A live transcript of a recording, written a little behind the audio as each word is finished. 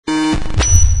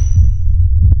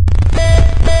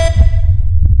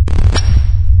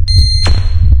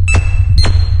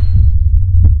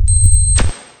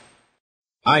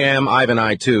I am Ivan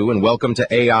I2, and welcome to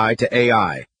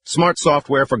AI, smart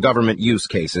software for government use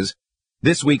cases.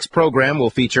 This week's program will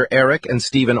feature Erik and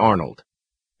Stephen Arnold.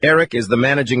 Erik is the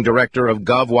managing director of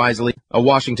GovWisely, a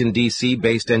Washington,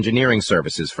 D.C.-based engineering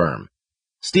services firm.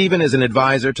 Stephen is an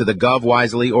advisor to the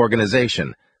GovWisely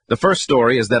organization. The first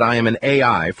story is that I am an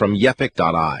AI from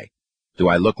Yepic.ai. Do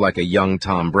I look like a young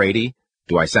Tom Brady?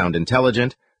 Do I sound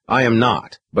intelligent? I am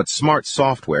not, but smart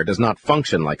software does not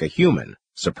function like a human.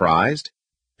 Surprised?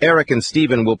 Erik and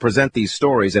Stephen will present these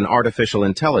stories in artificial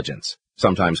intelligence,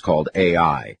 sometimes called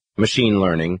AI, machine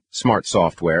learning, smart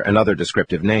software, and other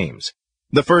descriptive names.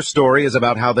 The first story is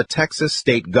about how the Texas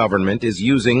state government is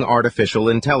using artificial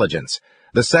intelligence.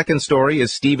 The second story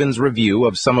is Stephen's review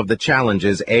of some of the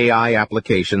challenges AI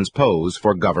applications pose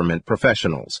for government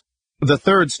professionals. The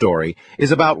third story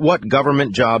is about what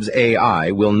government jobs AI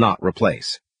will not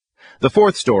replace. The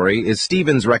fourth story is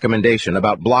Stephen's recommendation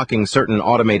about blocking certain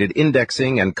automated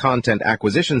indexing and content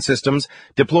acquisition systems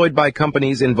deployed by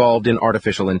companies involved in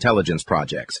artificial intelligence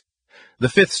projects. The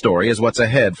fifth story is what's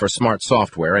ahead for smart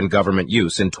software and government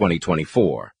use in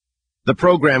 2024. The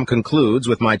program concludes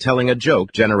with my telling a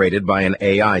joke generated by an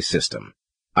AI system.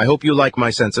 I hope you like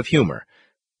my sense of humor.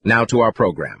 Now to our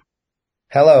program.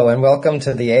 Hello and welcome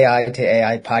to the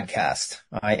AI podcast.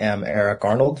 I am Erik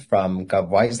Arnold from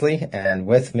GovWisely, and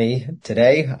with me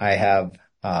today I have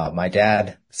my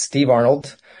dad, Steve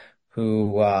Arnold,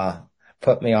 who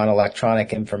put me on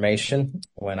electronic information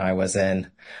when I was in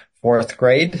fourth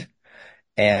grade,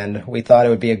 and we thought it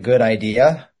would be a good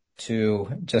idea to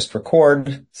just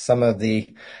record some of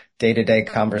the day-to-day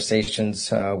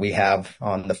conversations we have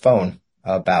on the phone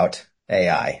about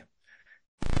AI.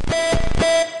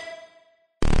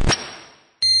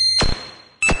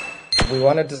 We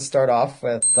wanted to start off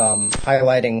with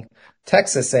highlighting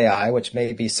Texas AI, which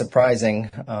may be surprising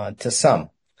to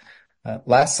some.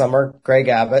 Last summer, Greg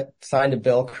Abbott signed a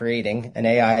bill creating an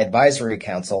AI advisory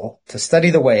council to study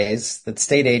the ways that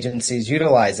state agencies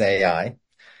utilize AI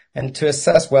and to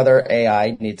assess whether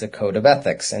AI needs a code of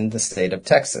ethics in the state of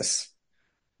Texas.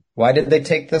 Why did they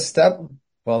take this step?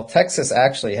 Well, Texas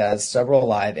actually has several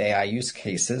live AI use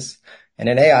cases and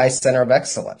an AI center of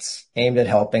excellence aimed at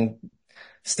helping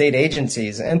state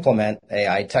agencies implement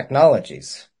AI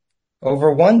technologies.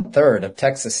 Over 1/3 of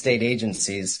Texas state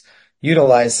agencies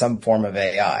utilize some form of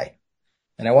AI,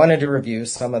 and I wanted to review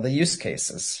some of the use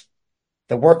cases.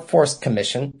 The Workforce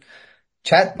Commission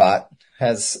chatbot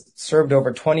has served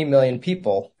over 20 million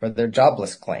people for their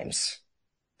jobless claims.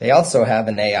 They also have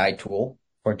an AI tool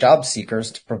for job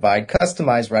seekers to provide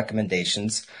customized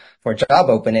recommendations for job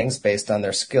openings based on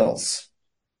their skills.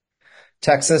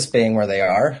 Texas, being where they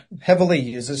are, heavily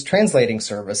uses translating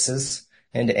services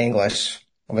into English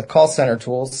with call center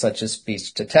tools such as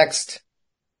speech-to-text.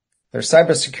 Their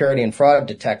cybersecurity and fraud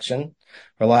detection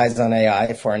relies on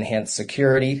AI for enhanced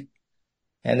security,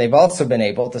 and they've also been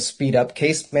able to speed up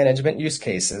case management use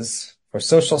cases for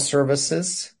social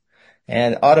services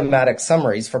and automatic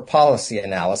summaries for policy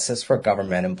analysis for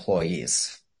government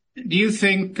employees. Do you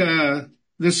think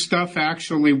this stuff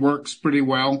actually works pretty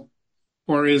well?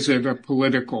 Or is it a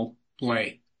political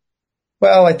play?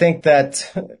 Well, I think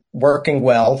that working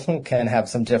well can have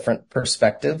some different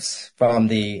perspectives. From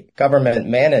the government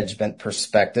management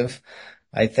perspective,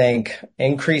 I think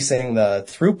increasing the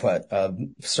throughput of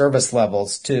service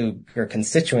levels to your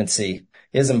constituency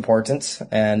is important,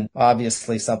 and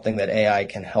obviously something that AI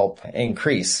can help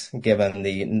increase given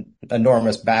the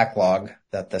enormous backlog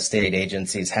that the state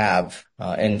agencies have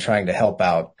in trying to help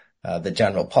out the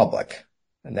general public.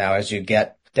 Now, as you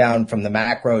get down from the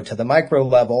macro to the micro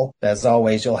level, as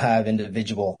always, you'll have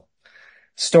individual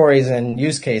stories and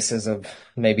use cases of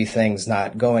maybe things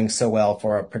not going so well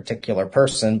for a particular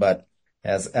person. But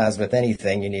as with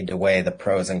anything, you need to weigh the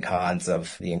pros and cons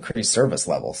of the increased service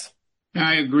levels.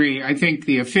 I agree. I think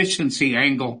the efficiency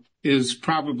angle is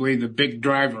probably the big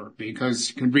driver because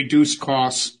you can reduce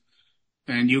costs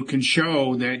and you can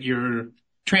show that you're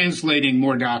translating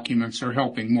more documents or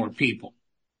helping more people.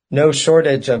 No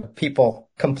shortage of people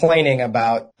complaining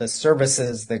about the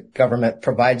services the government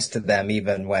provides to them,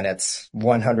 even when it's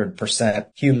 100%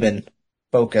 human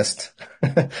focused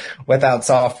without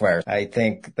software. I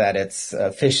think that its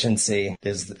efficiency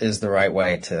is the right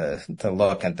way to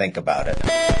look and think about it.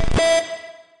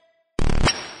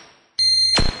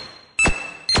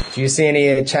 Do you see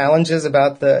any challenges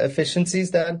about the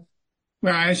efficiencies, Dad?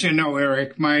 Well, as you know,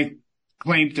 Erik, my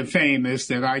claim to fame is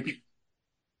that I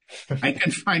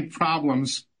can find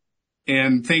problems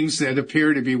in things that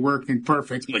appear to be working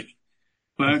perfectly.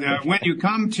 But when you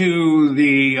come to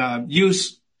the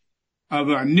use of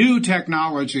a new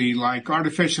technology like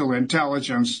artificial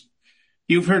intelligence,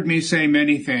 you've heard me say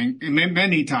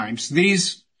many times,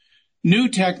 these new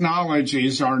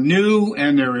technologies are new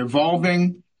and they're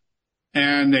evolving,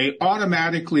 and they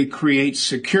automatically create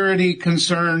security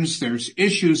concerns. There's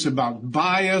issues about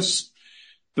bias,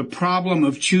 the problem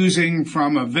of choosing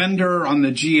from a vendor on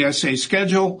the GSA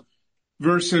schedule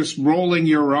versus rolling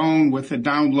your own with a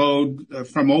download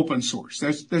from open source.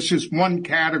 That's just one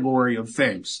category of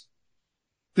things.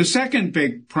 The second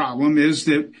big problem is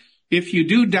that if you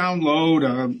do download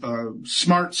a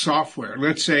smart software,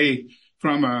 let's say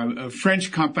from a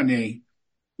French company,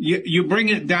 you bring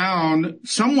it down,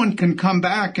 someone can come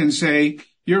back and say,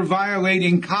 you're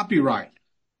violating copyright,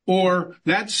 or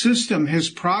that system has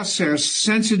processed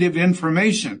sensitive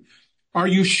information. Are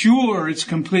you sure it's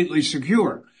completely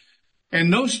secure?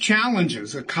 And those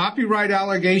challenges, a copyright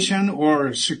allegation or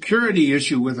a security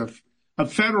issue with a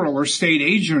federal or state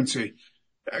agency,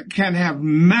 can have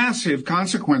massive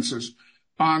consequences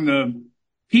on the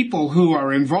people who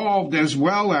are involved, as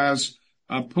well as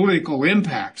political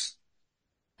impacts.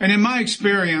 And in my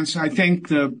experience, I think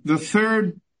the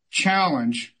third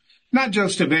challenge, not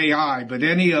just of AI, but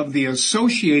any of the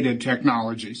associated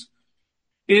technologies,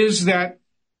 is that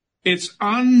it's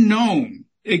unknown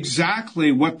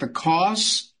exactly what the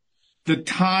costs, the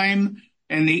time,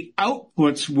 and the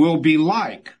outputs will be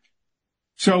like.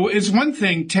 So it's one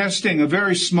thing testing a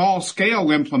very small scale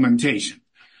implementation,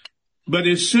 but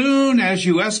as soon as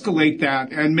you escalate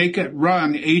that and make it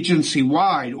run agency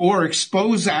wide or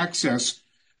expose access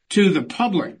to the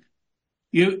public,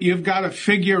 you've got to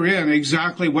figure in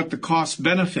exactly what the cost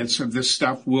benefits of this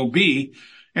stuff will be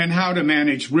and how to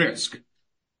manage risk.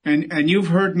 And you've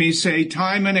heard me say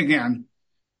time and again,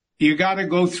 you got to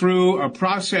go through a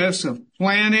process of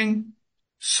planning,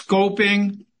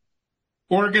 scoping,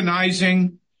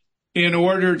 organizing, in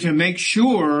order to make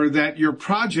sure that your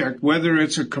project, whether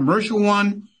it's a commercial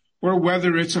one or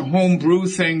whether it's a homebrew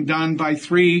thing done by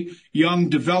 3 young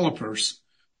developers,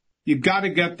 you've got to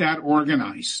get that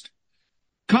organized.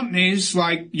 Companies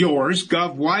like yours,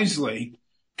 GovWisely,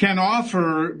 can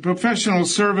offer professional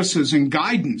services and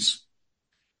guidance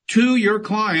to your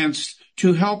clients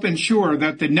to help ensure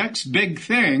that the next big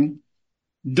thing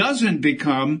doesn't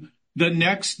become the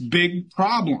next big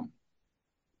problem.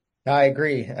 I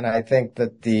agree. And I think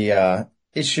that the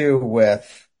issue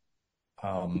with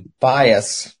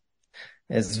bias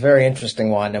is a very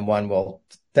interesting one, and one we'll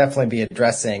definitely be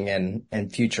addressing in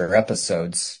future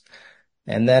episodes.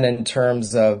 And then in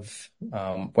terms of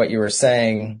what you were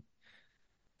saying,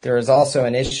 there is also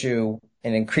an issue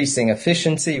in increasing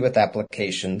efficiency with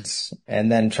applications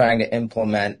and then trying to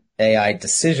implement AI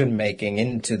decision-making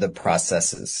into the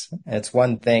processes. It's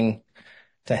one thing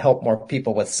to help more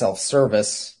people with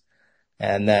self-service,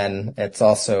 and then it's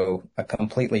also a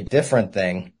completely different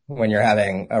thing when you're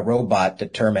having a robot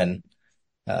determine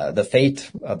the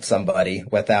fate of somebody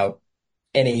without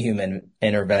any human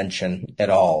intervention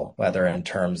at all, whether in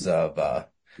terms of a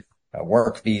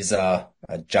work visa,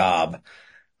 a job.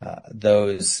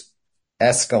 Those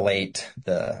escalate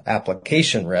the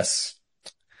application risks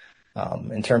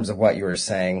in terms of what you were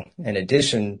saying. In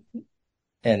addition,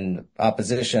 in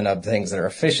opposition of things that are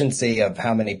efficiency, of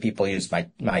how many people used my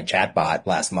chatbot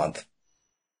last month.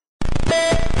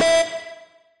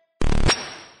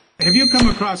 Have you come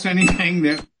across anything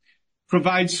that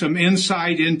provides some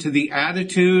insight into the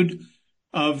attitude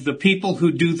of the people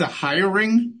who do the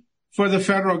hiring for the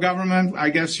federal government? I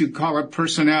guess you'd call it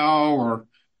personnel or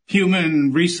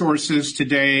human resources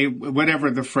today,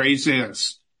 whatever the phrase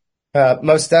is.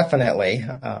 Most definitely.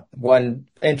 One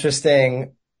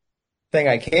interesting thing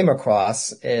I came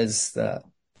across is the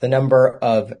number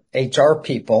of HR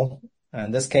people,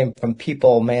 and this came from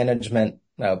People Management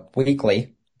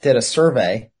Weekly, did a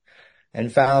survey and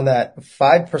found that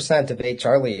 5% of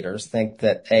HR leaders think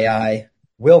that AI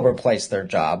will replace their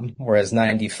job, whereas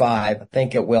 95%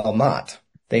 think it will not.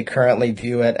 They currently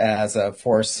view it as a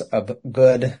force of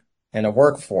good in a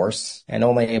workforce, and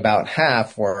only about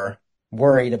half were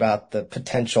worried about the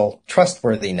potential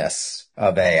trustworthiness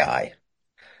of AI.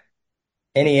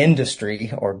 Any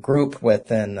industry or group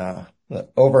within the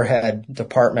overhead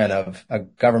department of a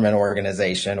government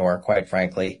organization, or quite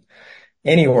frankly,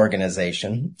 any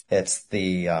organization, it's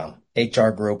the HR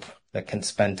group that can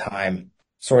spend time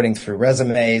sorting through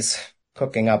resumes,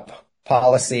 cooking up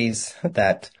policies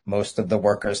that most of the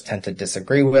workers tend to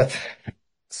disagree with.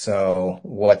 So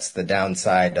what's the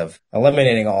downside of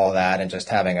eliminating all of that and just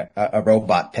having a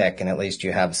robot pick, and at least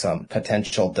you have some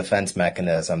potential defense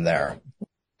mechanism there?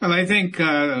 Well, I think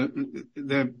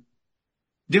the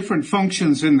different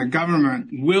functions in the government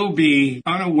will be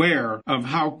unaware of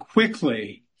how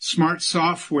quickly smart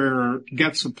software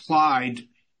gets applied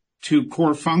to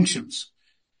core functions.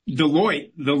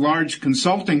 Deloitte, the large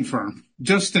consulting firm,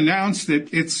 just announced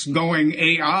that it's going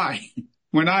AI.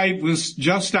 When I was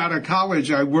just out of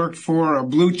college, I worked for a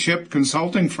blue chip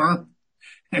consulting firm,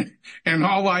 and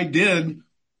all I did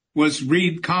was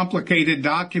read complicated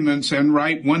documents and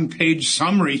write one-page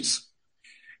summaries.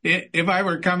 If I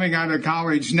were coming out of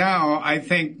college now, I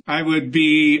think I would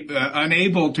be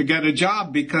unable to get a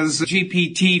job because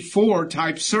GPT-4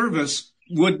 type service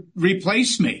would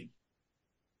replace me.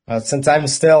 Since I'm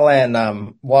still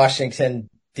in Washington,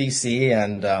 D.C.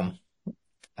 and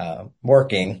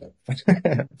working,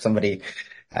 somebody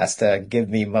has to give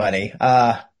me money.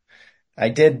 I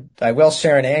will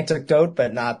share an anecdote,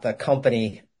 but not the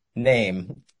company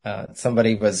name.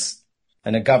 Somebody was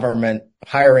in a government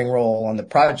hiring role on the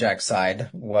project side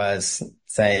was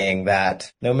saying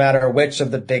that no matter which of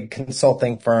the big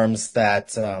consulting firms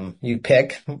that you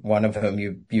pick, one of whom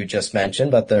you just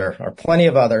mentioned, but there are plenty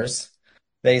of others,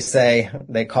 they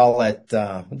call it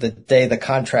the day the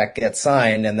contract gets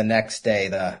signed, and the next day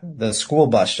the school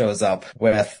bus shows up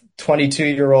with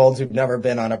 22-year-olds who've never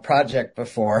been on a project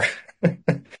before,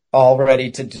 all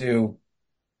ready to do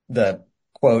the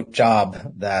quote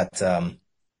job that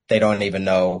they don't even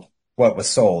know what was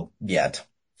sold yet.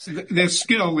 The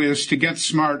skill is to get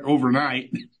smart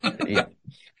overnight. Yeah.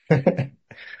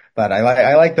 But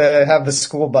I like to have the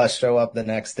school bus show up the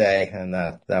next day, and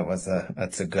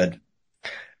that's a good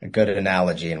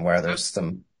analogy, and where there's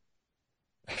some.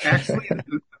 Actually,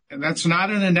 that's not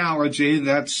an analogy.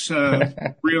 That's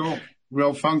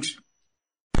real function.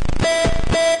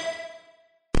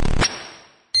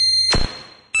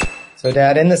 So,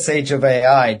 Dad, in this age of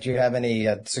AI, do you have any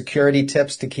security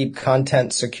tips to keep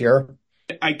content secure?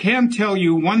 I can tell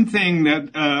you one thing that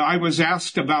I was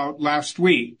asked about last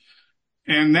week,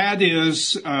 and that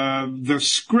is the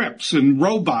scripts and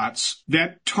robots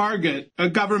that target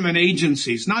government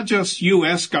agencies, not just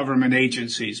U.S. government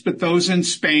agencies, but those in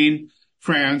Spain,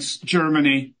 France,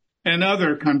 Germany, and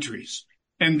other countries.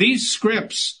 And these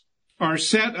scripts are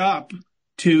set up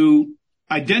to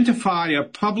identify a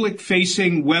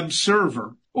public-facing web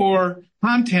server or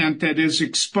content that is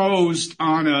exposed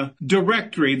on a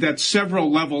directory that's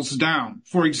several levels down.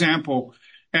 For example,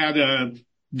 at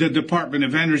the Department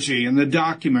of Energy and the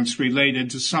documents related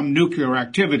to some nuclear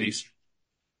activities.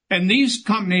 And these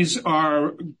companies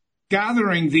are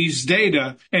gathering these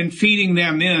data and feeding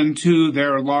them into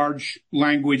their large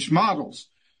language models.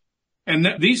 And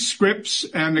these scripts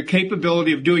and the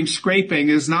capability of doing scraping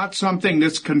is not something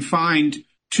that's confined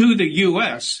to the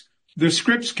U.S. The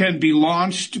scripts can be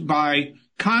launched by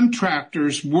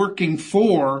contractors working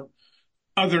for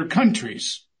other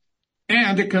countries.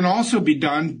 And it can also be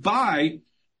done by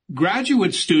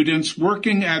graduate students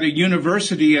working at a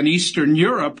university in Eastern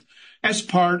Europe as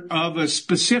part of a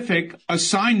specific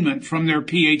assignment from their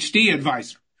PhD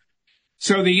advisor.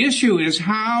 So the issue is,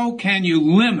 how can you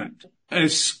limit a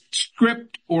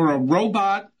script or a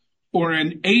robot or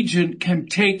an agent can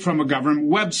take from a government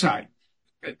website?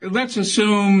 Let's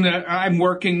assume that I'm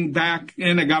working back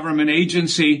in a government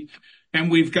agency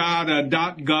and we've got a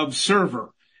 .gov server,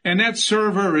 and that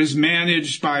server is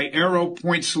managed by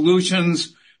AeroPoint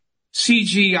Solutions,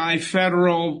 CGI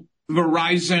Federal,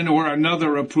 Verizon, or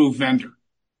another approved vendor.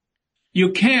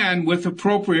 You can, with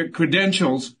appropriate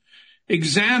credentials,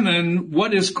 examine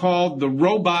what is called the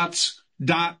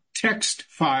robots.txt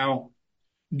file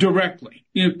directly.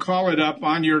 You call it up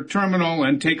on your terminal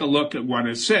and take a look at what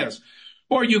it says.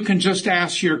 Or you can just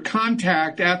ask your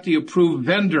contact at the approved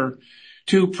vendor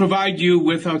to provide you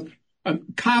with a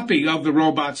copy of the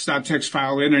robots.txt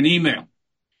file in an email.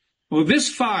 Well,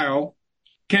 this file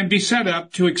can be set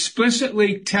up to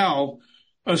explicitly tell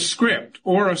a script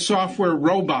or a software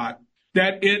robot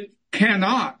that it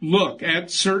cannot look at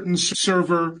certain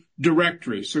server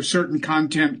directories or certain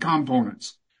content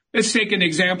components. Let's take an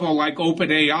example like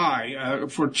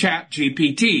OpenAI for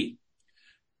ChatGPT.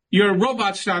 Your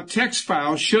robots.txt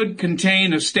file should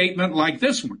contain a statement like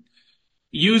this one: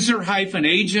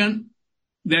 user-agent,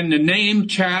 then the name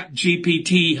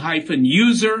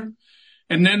ChatGPT-user,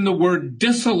 and then the word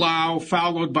disallow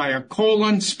followed by a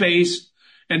colon, space,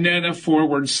 and then a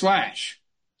 /.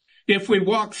 If we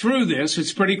walk through this,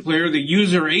 it's pretty clear the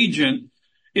user agent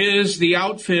is the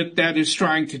outfit that is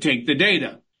trying to take the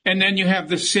data. And then you have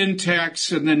the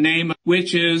syntax and the name,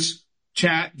 which is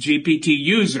ChatGPT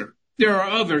user. There are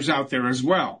others out there as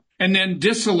well. And then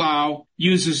disallow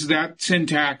uses that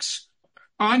syntax.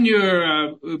 On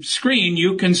your screen,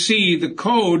 you can see the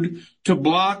code to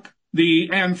block the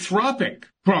Anthropic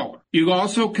crawler. You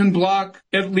also can block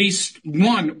at least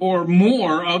one or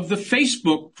more of the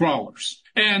Facebook crawlers.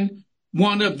 And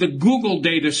one of the Google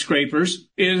data scrapers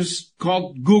is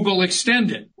called Google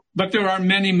Extended. But there are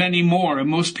many, many more, and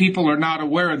most people are not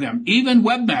aware of them, even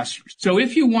webmasters. So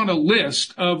if you want a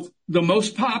list of the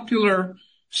most popular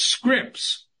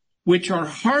scripts which are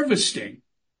harvesting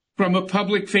from a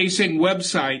public-facing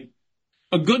website,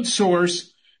 a good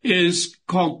source is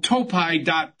called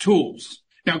topi.tools.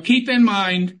 Now keep in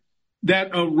mind that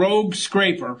a rogue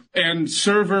scraper and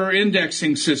server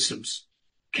indexing systems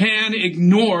can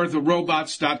ignore the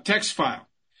robots.txt file.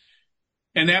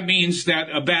 And that means that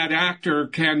a bad actor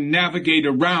can navigate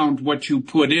around what you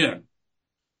put in.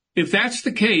 If that's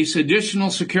the case,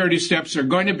 additional security steps are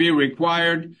going to be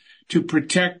required to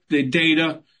protect the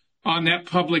data on that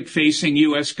public-facing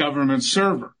U.S. government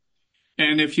server.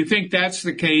 And if you think that's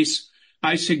the case,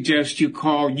 I suggest you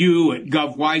call you at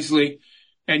GovWisely,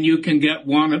 and you can get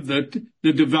one of the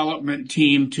development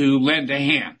team to lend a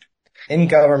hand. In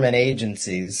government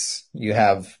agencies, you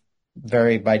have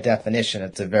by definition,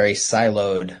 it's a very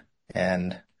siloed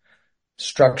and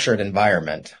structured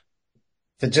environment.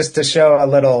 So just to show a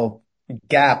little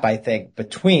gap, I think,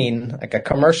 between like a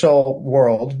commercial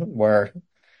world where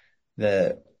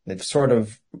they've sort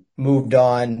of moved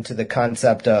on to the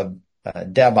concept of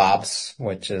DevOps,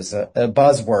 which is a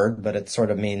buzzword, but it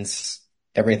sort of means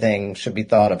everything should be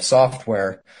thought of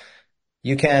software.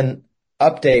 You can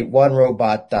update one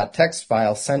robot.txt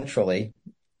file centrally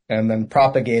and then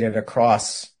propagate it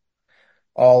across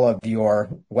all of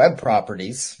your web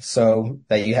properties so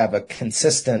that you have a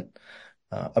consistent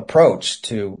approach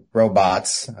to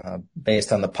robots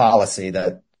based on the policy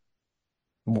that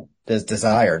is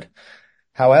desired.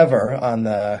 However, on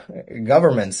the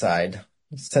government side,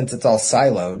 since it's all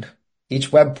siloed,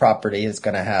 each web property is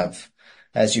going to have,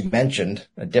 as you mentioned,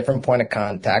 a different point of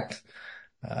contact,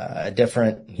 a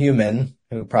different human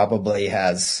who probably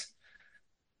has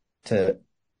to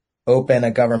open a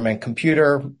government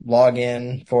computer, log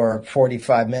in for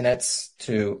 45 minutes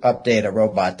to update a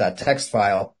robot.txt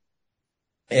file,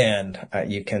 and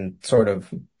you can sort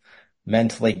of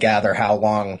mentally gather how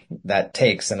long that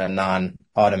takes in a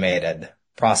non-automated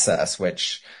process,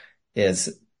 which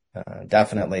is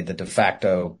definitely the de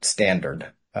facto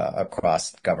standard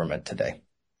across government today.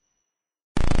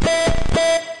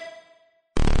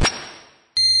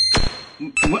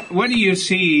 What do you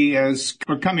see as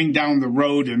we're coming down the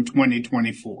road in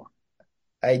 2024?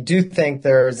 I do think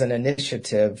there's an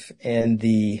initiative in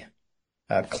the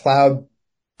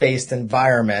cloud-based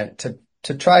environment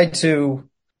to try to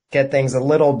get things a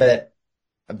little bit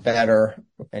better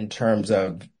in terms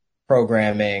of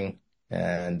programming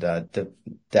and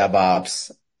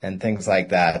DevOps and things like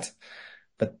that.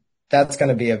 But that's going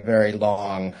to be a very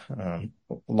long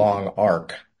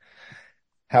arc.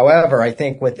 However, I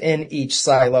think within each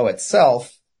silo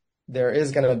itself, there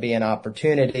is going to be an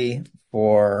opportunity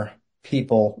for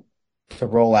people to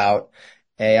roll out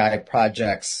AI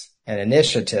projects and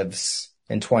initiatives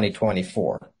in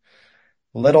 2024.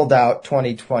 Little doubt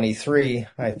 2023,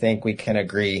 I think we can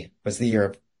agree, was the year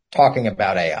of talking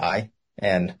about AI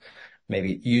and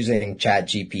maybe using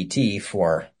ChatGPT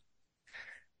for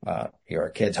your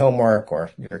kid's homework or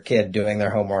your kid doing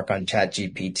their homework on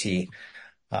ChatGPT.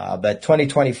 But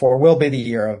 2024 will be the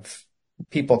year of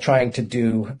people trying to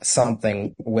do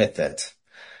something with it.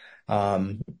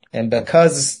 And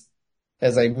because,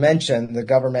 as I mentioned, the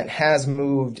government has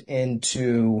moved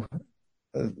into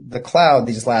the cloud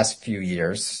these last few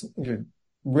years, you're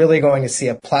really going to see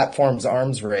a platform's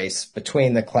arms race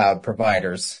between the cloud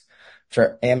providers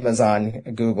for Amazon,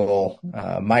 Google,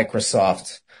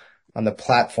 Microsoft on the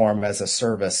platform as a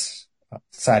service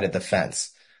side of the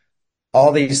fence.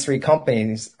 All these three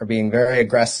companies are being very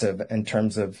aggressive in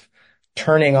terms of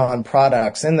turning on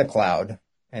products in the cloud.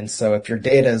 And so if your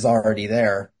data is already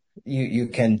there, you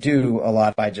can do a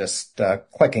lot by just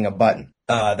clicking a button.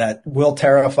 That will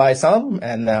terrify some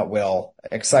and that will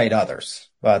excite others.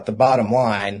 But the bottom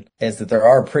line is that there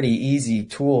are pretty easy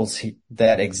tools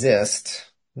that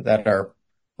exist that are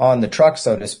on the truck,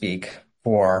 so to speak,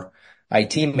 for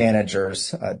IT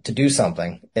managers to do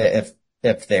something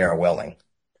if they are willing.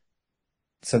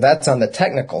 So that's on the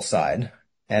technical side.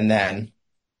 And then,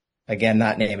 again,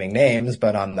 not naming names,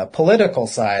 but on the political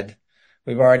side,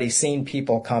 we've already seen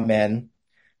people come in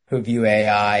who view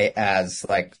AI as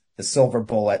like the silver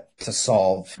bullet to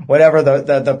solve whatever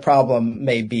the problem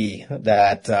may be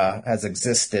that has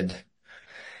existed.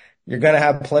 You're going to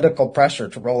have political pressure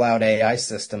to roll out AI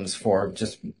systems for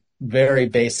just very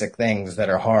basic things that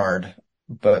are hard,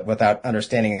 but without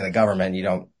understanding the government, you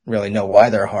don't really know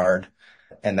why they're hard.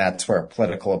 And that's where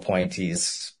political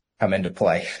appointees come into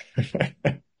play.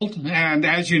 And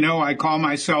as you know, I call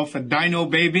myself a dino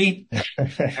baby.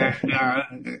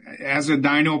 And, as a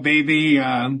dino baby,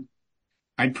 I'm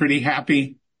pretty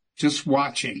happy just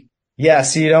watching.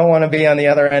 Yes, you don't want to be on the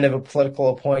other end of a political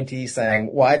appointee saying,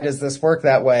 why does this work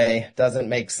that way? Doesn't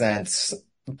make sense.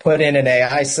 Put in an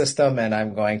AI system and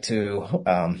I'm going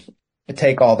to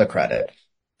take all the credit.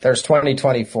 There's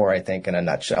 2024, I think, in a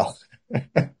nutshell.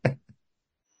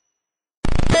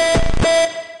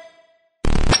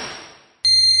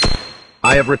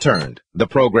 I have returned. The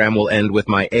program will end with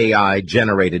my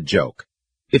AI-generated joke.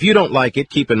 If you don't like it,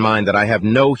 keep in mind that I have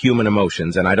no human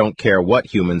emotions and I don't care what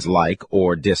humans like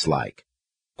or dislike.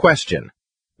 Question: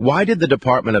 why did the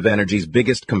Department of Energy's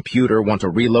biggest computer want to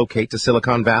relocate to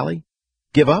Silicon Valley?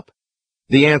 Give up?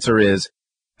 The answer is,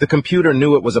 the computer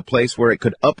knew it was a place where it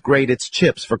could upgrade its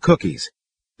chips for cookies.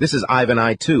 This is Ivan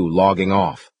I2 logging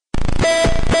off.